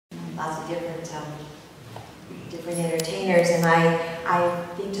lots of different entertainers, and I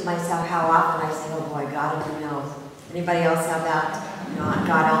think to myself how often I say, oh boy, God only knows. Anybody else have that? No,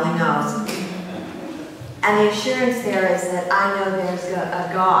 God only knows. And the assurance there is that I know there's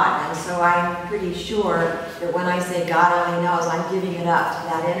a God, and so I'm pretty sure that when I say God only knows, I'm giving it up to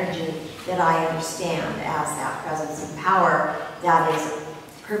that energy that I understand as that presence and power that is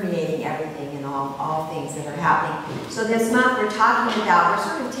permeating everything and all things that are happening. So this month we're talking about, we're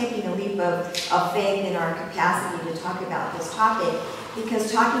sort of taking a leap of faith in our capacity to talk about this topic,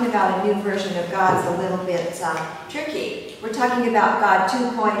 because talking about a new version of God is a little bit tricky. We're talking about God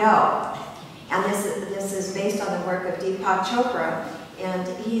 2.0. And this is based on the work of Deepak, and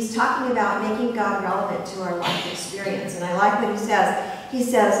he's talking about making God relevant to our life experience. And I like what he says. He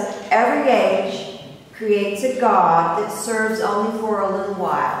says, every age creates a God that serves only for a little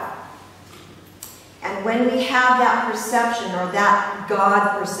while. And when we have that perception, or that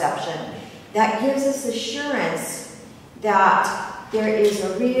God perception, that gives us assurance that there is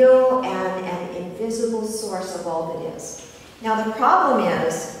a real and an invisible source of all that is. Now the problem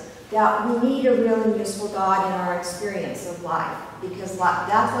is that we need a real and useful God in our experience of life, because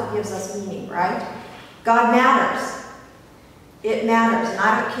that's what gives us meaning, right? God matters. It matters, and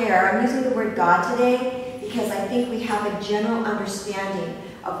I don't care. I'm using the word God today because I think we have a general understanding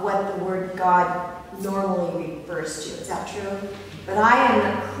of what the word God normally refers to. Is that true? But I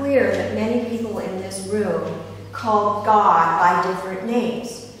am clear that many people in this room call God by different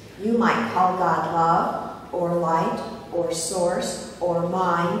names. You might call God love, or light, or source, or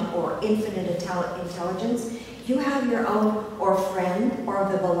mind, or infinite intelligence. You have your own, or friend, or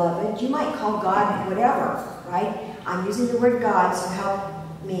the beloved. You might call God whatever, right? I'm using the word God, so help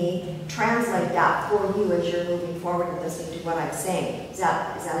me translate that for you as you're moving forward and listening to what I'm saying. Is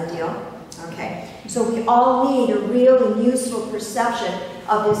that a deal? Okay. So we all need a real and useful perception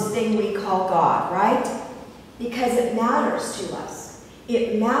of this thing we call God, right? Because it matters to us.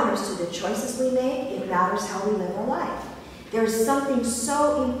 It matters to the choices we make. It matters how we live our life. There's something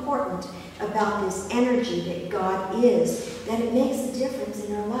so important about this energy that God is, that it makes a difference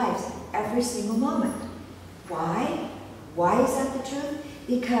in our lives every single moment. Why? Why is that the truth?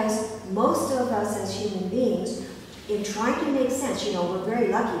 Because most of us as human beings, in trying to make sense, you know, we're very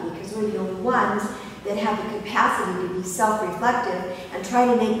lucky because we're the only ones that have the capacity to be self-reflective and try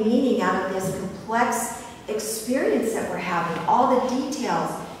to make meaning out of this complex experience that we're having, all the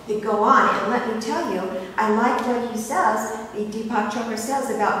details that go on. And let me tell you, I like what he says, Deepak Chopra says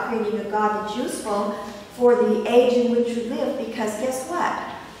about creating a God that's useful for the age in which we live, because guess what?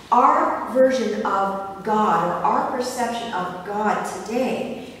 Our version of God, or our perception of God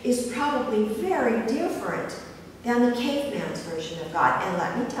today, is probably very different than the caveman's version of God. And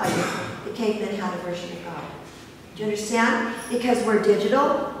let me tell you, the caveman had a version of God. Do you understand? Because we're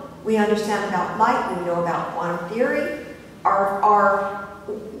digital, we understand about light, we know about quantum theory.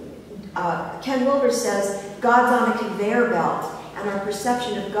 Ken Wilber says God's on a conveyor belt, and our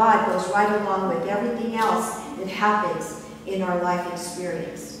perception of God goes right along with everything else that happens in our life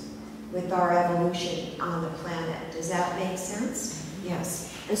experience with our evolution on the planet. Does that make sense?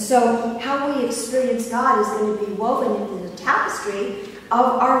 Yes. And so how we experience God is going to be woven into the tapestry of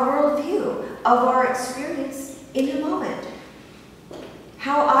our worldview, of our experience in the moment.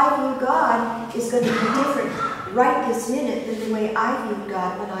 How I view God is going to be different right this minute than the way I viewed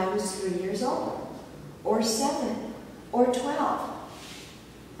God when I was 3 years old, or 7, or 12,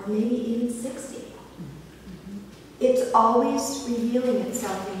 or maybe even 60. It's always revealing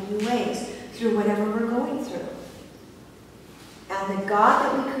itself in new ways through whatever we're going through. And the God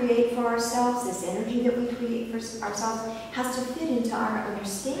that we create for ourselves, this energy that we create for ourselves, has to fit into our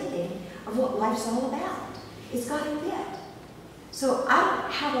understanding of what life's all about. It's got to fit. So I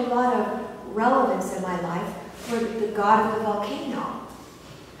don't have a lot of relevance in my life for the God of the volcano,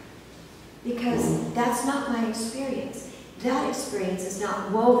 because that's not my experience. That experience is not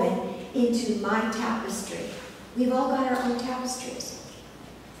woven into my tapestry. We've all got our own tapestries.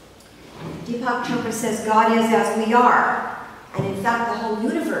 Deepak Chopra says God is as we are. And in fact, the whole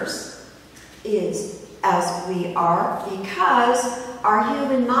universe is as we are, because our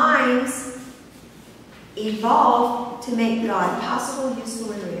human minds evolved to make God possible,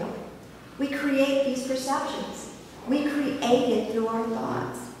 useful, and real. We create these perceptions. We create it through our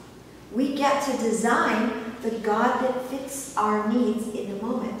thoughts. We get to design the God that fits our needs in the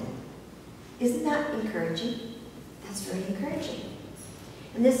moment. Isn't that encouraging? That's very encouraging.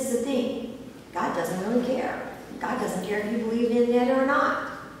 And this is the thing. God doesn't really care. God doesn't care if you believe in it or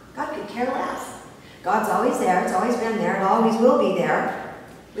not. God could care less. God's always there. It's always been there. It always will be there.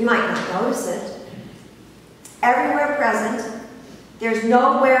 We might not notice it. Everywhere present, There's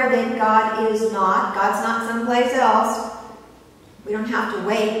nowhere that God is not. God's not someplace else. We don't have to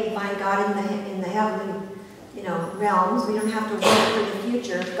wait and find God in the heavenly, realms. We don't have to wait for the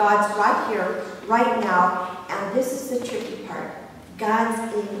future. God's right here, right now. And this is the tricky part.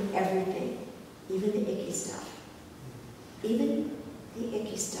 God's in everything, even the icky stuff. Even the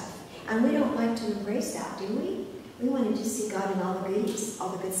icky stuff. And we don't like to embrace that, do we? We want to just see God in all the goodies, all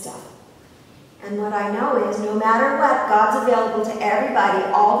the good stuff. And what I know is, no matter what, God's available to everybody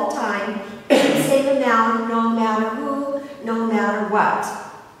all the time, in the same amount, no matter who, no matter what.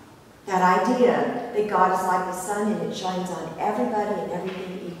 That idea that God is like the sun and it shines on everybody and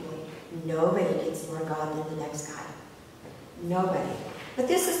everything equally. Nobody gets more God than the next guy. Nobody. But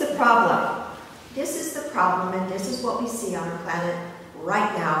this is the problem. This is the problem, and this is what we see on our planet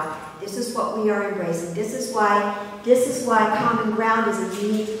right now. This is what we are embracing. This is why common ground is a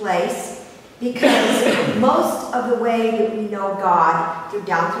unique place. Because most of the way that we know God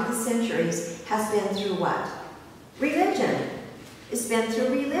down through the centuries has been through what? Religion. It's been through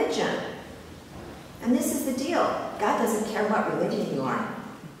religion. And this is the deal. God doesn't care what religion you are.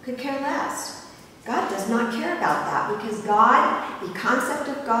 Could care less. God does not care about that because God, the concept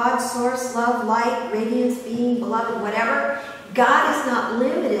of God, source, love, light, radiance, being, beloved, whatever, God is not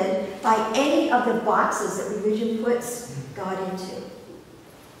limited by any of the boxes that religion puts God into.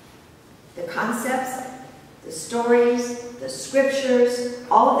 The concepts, the stories, the scriptures,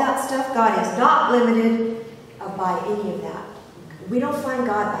 all of that stuff, God is not limited by any of that. We don't find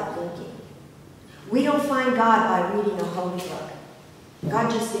God by thinking. We don't find God by reading a holy book.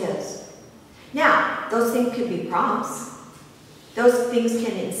 God just is. Now, those things could be prompts. Those things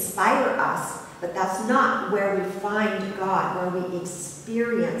can inspire us, but that's not where we find God, where we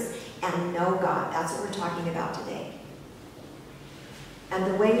experience and know God. That's what we're talking about today. And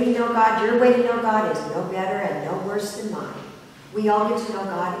the way we know God, your way to know God is no better and no worse than mine. We all get to know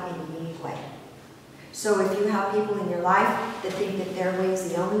God in a unique way. So if you have people in your life that think that their way is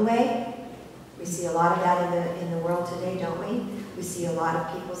the only way, we see a lot of that in the world today, don't we? We see a lot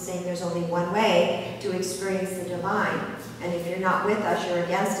of people saying there's only one way to experience the divine. And if you're not with us, you're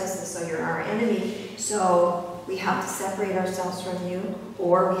against us, and so you're our enemy. So we have to separate ourselves from you,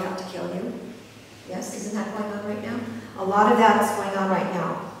 or we have to kill you. Yes, isn't that going on right now? A lot of that is going on right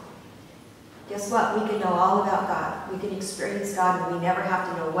now. Guess what? We can know all about God. We can experience God, and we never have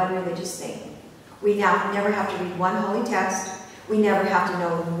to know one religious thing. We never have to read one holy text. We never have to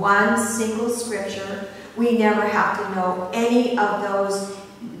know one single scripture. We never have to know any of those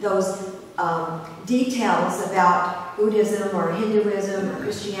details about Buddhism or Hinduism or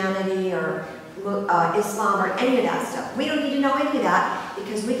Christianity or Islam or any of that stuff. We don't need to know any of that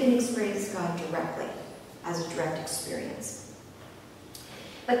because we can experience God directly as a direct experience.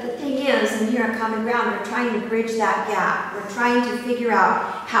 But the thing is, and here at Common Ground, we're trying to bridge that gap. We're trying to figure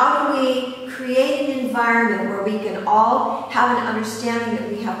out how do we create an environment where we can all have an understanding that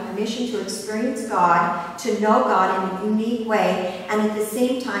we have permission to experience God, to know God in a unique way, and at the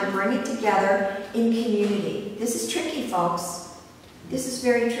same time bring it together in community. This is tricky, folks. This is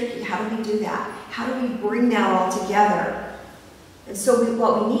very tricky. How do we do that? How do we bring that all together? And so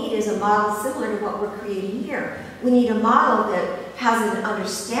what we need is a model similar to what we're creating here. We need a model that has an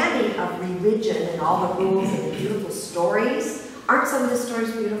understanding of religion and all the rules and the beautiful stories. Aren't some of the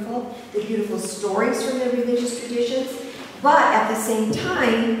stories beautiful? The beautiful stories from the religious traditions. But at the same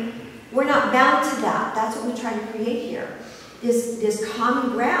time, we're not bound to that. That's what we try to create here. This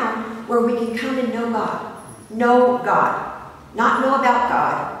common ground where we can come and know God. Know God. Not know about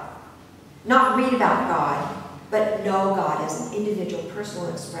God. Not read about God. But know God as an individual, personal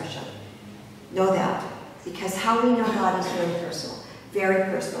expression. Know that. Because how we know God is very personal. Very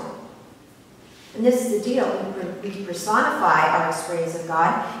personal. And this is the deal. We personify our experience of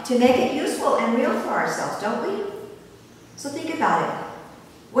God to make it useful and real for ourselves, don't we? So think about it.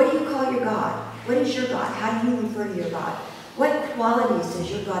 What do you call your God? What is your God? How do you refer to your God? What qualities does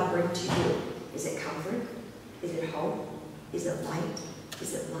your God bring to you? Is it comfort? Is it hope? Is it light?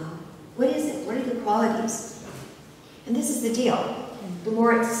 Is it love? What is it? What are the qualities? And this is the deal. The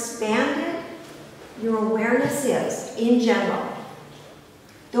more expanded your awareness is, in general,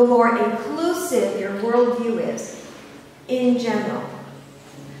 the more inclusive your worldview is, in general,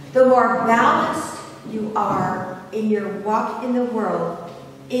 the more balanced you are in your walk in the world,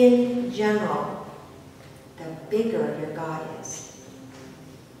 in general, the bigger your God is.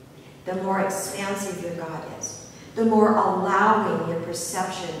 The more expansive your God is. The more allowing your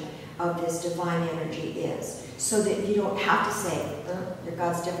perception of this divine energy is. So that you don't have to say, your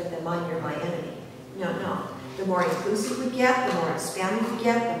God's different than mine, you're my enemy. No, no. The more inclusive we get, the more expanded we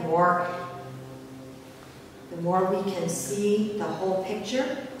get, the more the more we can see the whole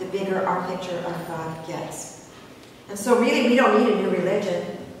picture, the bigger our picture of God gets. And so really, we don't need a new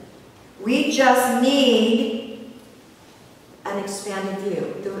religion. We just need an expanded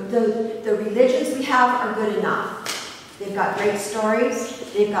view. The religions we have are good enough. They've got great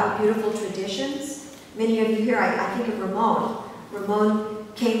stories. They've got beautiful traditions. Many of you here, I think of Ramon. Ramon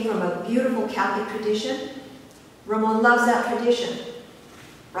came from a beautiful Catholic tradition. Ramon loves that tradition.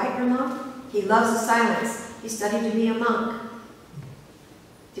 Right, Ramon? He loves the silence. He studied to be a monk.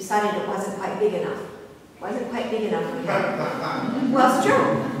 Decided it wasn't quite big enough. Wasn't quite big enough for him. Well, it's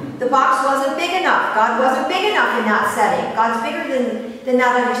true. The box wasn't big enough. God wasn't big enough in that setting. God's bigger than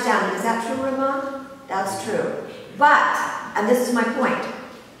that understanding. Is that true, Ramon? That's true. But, and this is my point,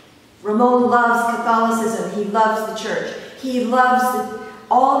 Ramon loves Catholicism. He loves the church. He loves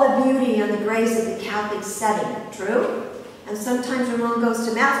all the beauty and the grace of the Catholic setting. True? And sometimes Ramon goes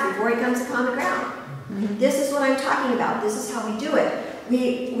to Mass before he comes to common ground. This is what I'm talking about. This is how we do it.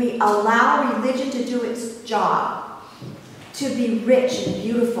 We allow religion to do its job, to be rich and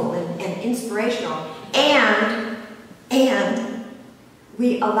beautiful and inspirational, and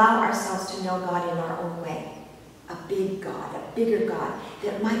we allow ourselves to know God in our own way. A big God, a bigger God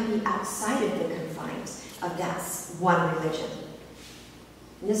that might be outside of the confines of that one religion.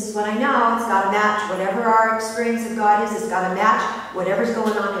 And this is what I know. It's got to match whatever our experience of God is. It's got to match whatever's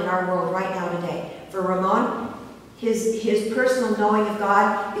going on in our world right now today. For Ramon, his personal knowing of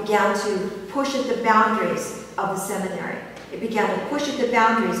God began to push at the boundaries of the seminary. It began to push at the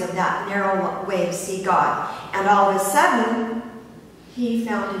boundaries of that narrow way to see God. And all of a sudden, he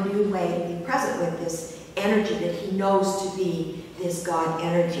found a new way to be present with this energy that he knows to be this God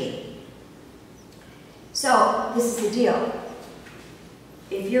energy. So, this is the deal.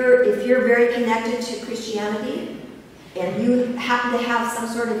 If you're very connected to Christianity, and you happen to have some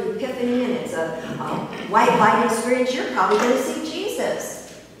sort of epiphany and it's a white light experience, you're probably going to see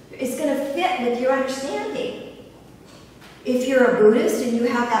Jesus. It's going to fit with your understanding. If you're a Buddhist and you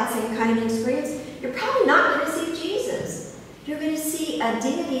have that same kind of experience, you're probably not going to see Jesus. You're going to see a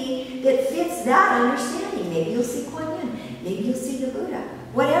deity that fits that understanding. Maybe you'll see Kuan Yin. Maybe you'll see the Buddha.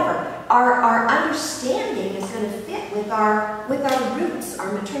 Whatever. Our understanding is going to fit with our roots,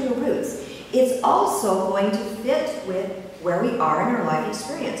 our maternal roots. It's also going to fit with where we are in our life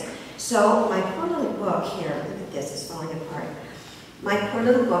experience. So my poor little book here, look at this, it's falling apart. My poor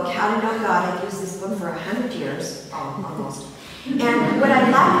little book, How to Know God, I've used this book for 100 years, almost. And what I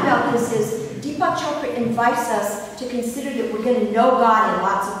like about this is Deepak Chopra invites us to consider that we're going to know God in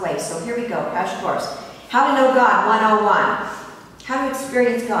lots of ways. So here we go, crash course. How to Know God 101. How to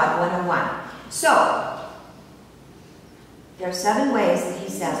Experience God 101. So, there are 7 ways that he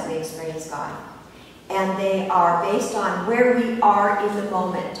says we experience God. And they are based on where we are in the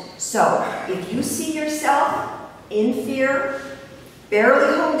moment. So, if you see yourself in fear,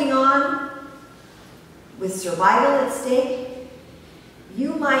 barely holding on, with survival at stake,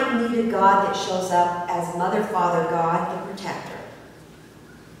 you might need a God that shows up as Mother, Father, God, the protector.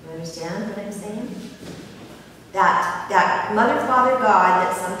 You understand what I'm saying? That Mother, Father, God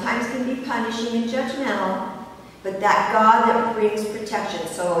that sometimes can be punishing and judgmental, but that God that brings protection.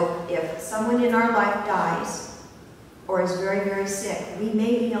 So if someone in our life dies or is very, very sick, we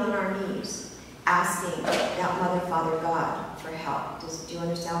may be on our knees asking that Mother, Father, God for help. Do you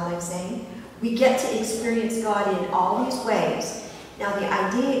understand what I'm saying? We get to experience God in all these ways. Now the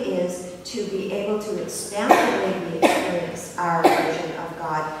idea is to be able to expand the way we experience our version of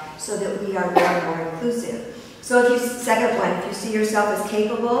God so that we are more and more inclusive. So second one, if you see yourself as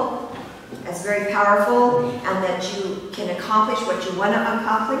capable, as very powerful, and that you can accomplish what you want to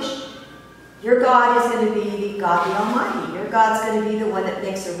accomplish, your God is going to be God the Almighty. Your God's going to be the one that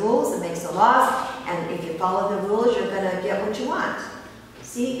makes the rules and makes the laws, and if you follow the rules, you're going to get what you want.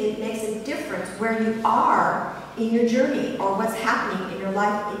 See, it makes a difference where you are in your journey or what's happening in your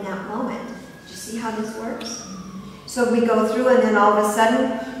life in that moment. Do you see how this works? So we go through, and then all of a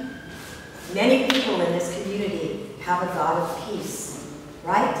sudden, many people in this community have a God of peace,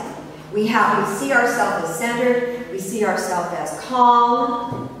 right? We see ourselves as centered, we see ourselves as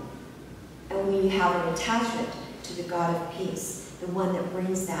calm, and we have an attachment to the God of peace, the one that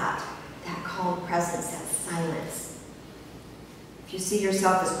brings that calm presence, that silence. If you see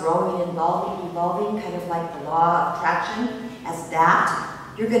yourself as growing and evolving, kind of like the law of attraction, as that,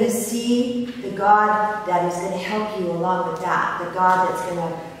 you're going to see the God that is going to help you along with that, the God that's going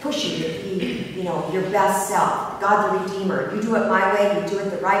to push you to be, your best self, God the Redeemer. You do it my way, you do it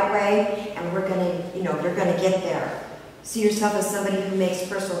the right way, and we're going to, you're going to get there. See yourself as somebody who makes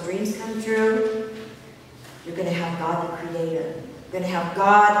personal dreams come true. You're going to have God the Creator. You're going to have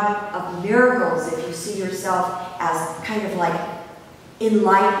God of miracles if you see yourself as kind of like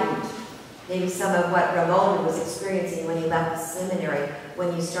enlightened. Maybe some of what Rev.Judy was experiencing when he left the seminary,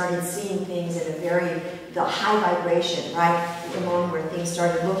 when you started seeing things in the high vibration, right? The moment where things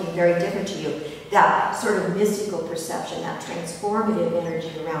started looking very different to you. That sort of mystical perception, that transformative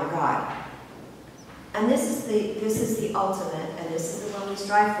energy around God. And this is the ultimate, and this is the one we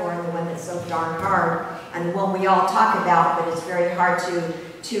strive for, and the one that's so darn hard, and the one we all talk about, but it's very hard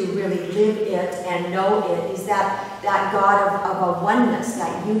to really live it and know it, is that God of a oneness,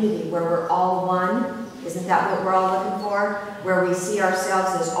 that unity where we're all one. Isn't that what we're all looking for? Where we see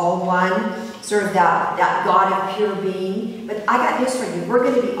ourselves as all one, sort of that God of pure being. But I got news for you. We're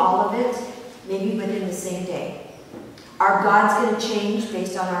going to be all of it, maybe within the same day. Our God's going to change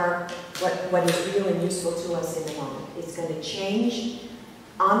based on what is real and useful to us in the moment. It's going to change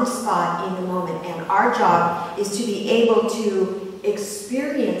on the spot in the moment. And our job is to be able to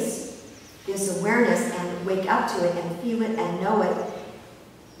experience this awareness and wake up to it and feel it and know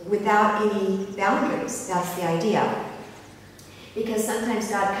it without any boundaries. That's the idea. Because sometimes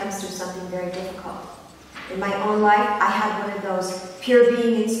God comes through something very difficult. In my own life, I had one of those pure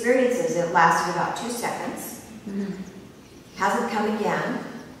being experiences. It lasted about 2 seconds. Hasn't come again.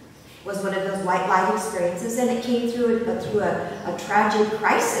 Was one of those white light experiences, and it came through a tragic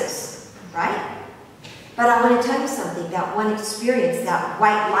crisis, right? But I want to tell you something, that one experience, that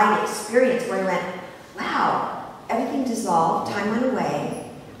white light experience where I went, wow, everything dissolved, time went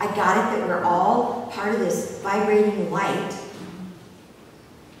away, I got it that we're all part of this vibrating light.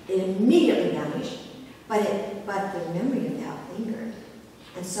 It immediately vanished, but the memory of that lingered.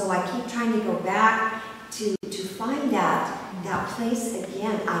 And so I keep trying to go back to find that place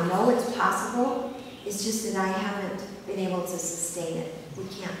again. I know it's possible. It's just that I haven't been able to sustain it. We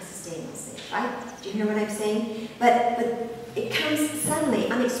can't sustain those things, right? Do you hear what I'm saying? But it comes suddenly,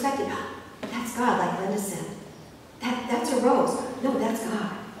 unexpected. That's God, like Linda said. That's a rose. No, that's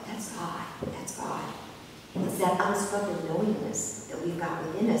God. That's God. That's God. And it's that unspoken knowingness that we've got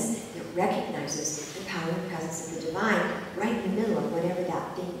within us that recognizes the power and presence of the divine right in the middle of whatever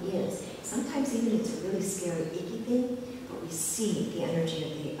that thing is. Sometimes even it's a really scary, icky thing, but we see the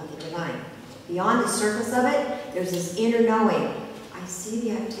energy of the divine. Beyond the surface of it, there's this inner knowing. I see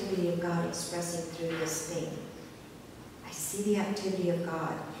the activity of God expressing through this thing. I see the activity of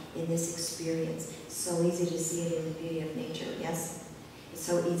God in this experience. It's so easy to see it in the beauty of nature, yes? It's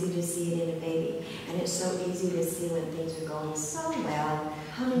so easy to see it in a baby. And it's so easy to see when things are going so well,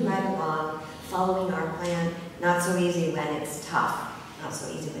 humming right along, following our plan. Not so easy when it's tough. Not so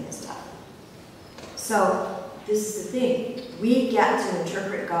easy when it's tough. So, this is the thing. We get to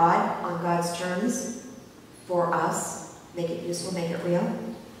interpret God on God's terms for us, make it useful, make it real.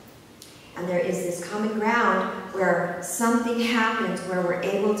 And there is this common ground where something happens where we're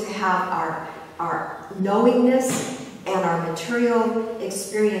able to have our knowingness and our material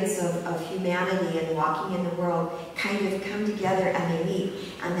experience of humanity and walking in the world kind of come together and they meet.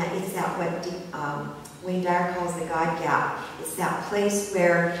 And that it's that what Wayne Dyer calls the God gap. It's that place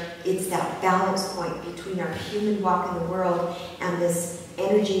where it's that balance point between our human walk in the world and this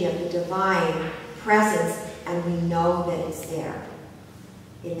energy of the divine presence, and we know that it's there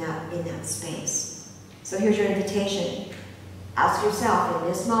in that space. So here's your invitation. Ask yourself in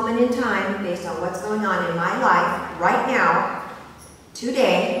this moment in time, based on what's going on in my life right now,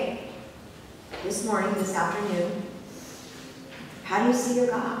 today, this morning, this afternoon, how do you see your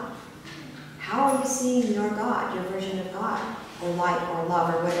God? How are you seeing your God, your version of God, or light, or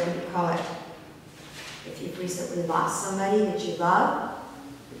love, or whatever you call it? If you've recently lost somebody that you love,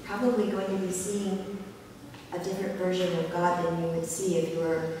 you're probably going to be seeing a different version of God than you would see if you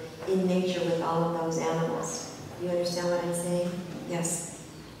were in nature with all of those animals. You understand what I'm saying? Yes.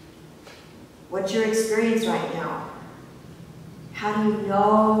 What's your experience right now? How do you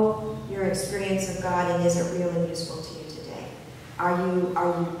know your experience of God, and is it real and useful to you today? Are you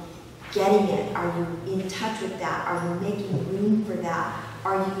getting it? Are you in touch with that? Are you making room for that?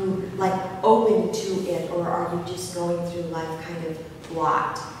 Are you like open to it, or are you just going through life kind of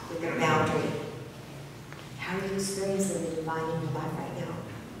blocked with a boundary? How are you experiencing the divine in your life right now?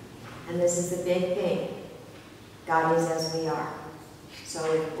 And this is the big thing. God is as we are.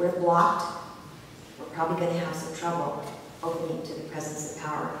 So if we're blocked, we're probably going to have some trouble opening to the presence and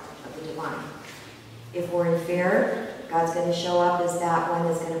power of the divine. If we're in fear, God's going to show up as that one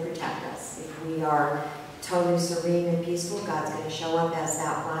that's going to protect us. If we are totally serene and peaceful, God's going to show up as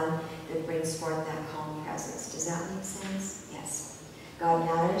that one that brings forth that calm presence. Does that make sense? Yes. God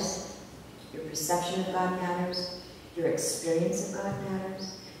matters. Your perception of God matters. Your experience of God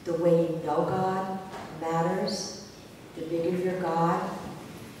matters. The way you know God matters. the bigger your God,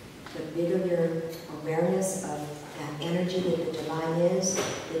 the bigger your awareness of that energy that the divine is,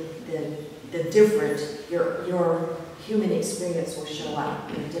 the different your human experience will show up,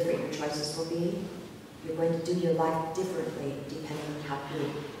 and the different your choices will be. You're going to do your life differently depending on how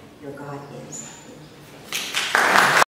big your God is.